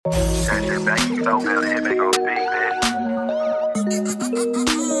your back, you so down, hit back on speed, bitch.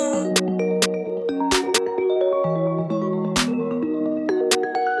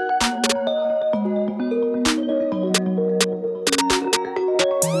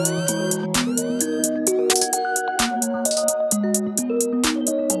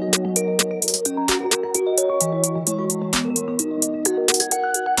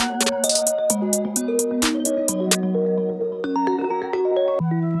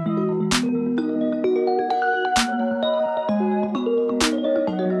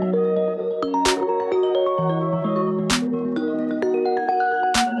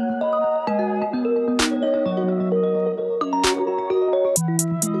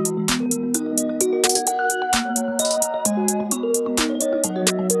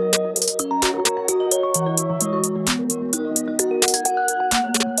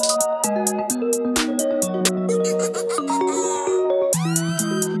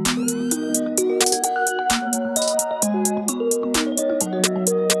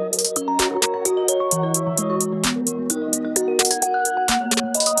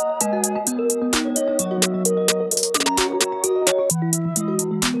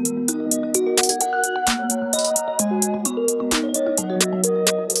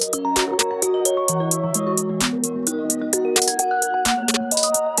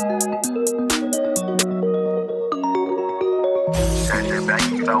 Turn your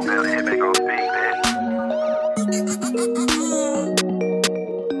back, you so down, hit back on speed, bitch.